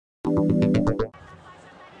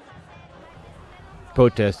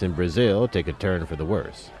Protests in Brazil take a turn for the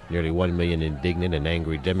worse. Nearly 1 million indignant and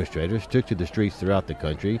angry demonstrators took to the streets throughout the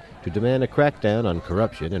country to demand a crackdown on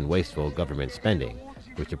corruption and wasteful government spending,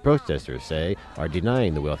 which the protesters say are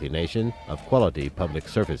denying the wealthy nation of quality public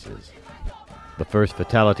services. The first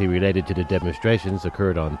fatality related to the demonstrations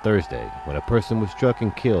occurred on Thursday, when a person was struck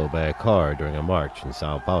and killed by a car during a march in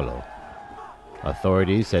Sao Paulo.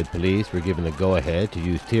 Authorities said police were given the go-ahead to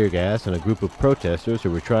use tear gas on a group of protesters who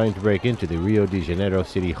were trying to break into the Rio de Janeiro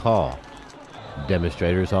City Hall.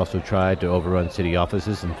 Demonstrators also tried to overrun city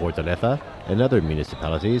offices in Fortaleza and other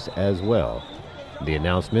municipalities as well. The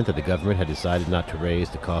announcement that the government had decided not to raise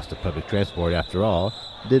the cost of public transport after all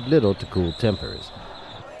did little to cool tempers.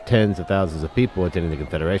 Tens of thousands of people attending the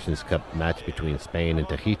Confederations Cup match between Spain and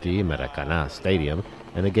Tahiti in Maracanã Stadium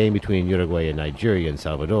and the game between Uruguay and Nigeria in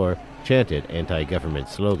Salvador chanted anti-government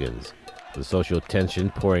slogans. The social tension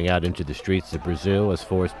pouring out into the streets of Brazil has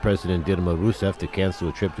forced President Dilma Rousseff to cancel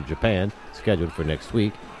a trip to Japan scheduled for next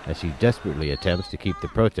week as she desperately attempts to keep the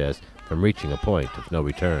protests from reaching a point of no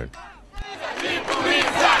return.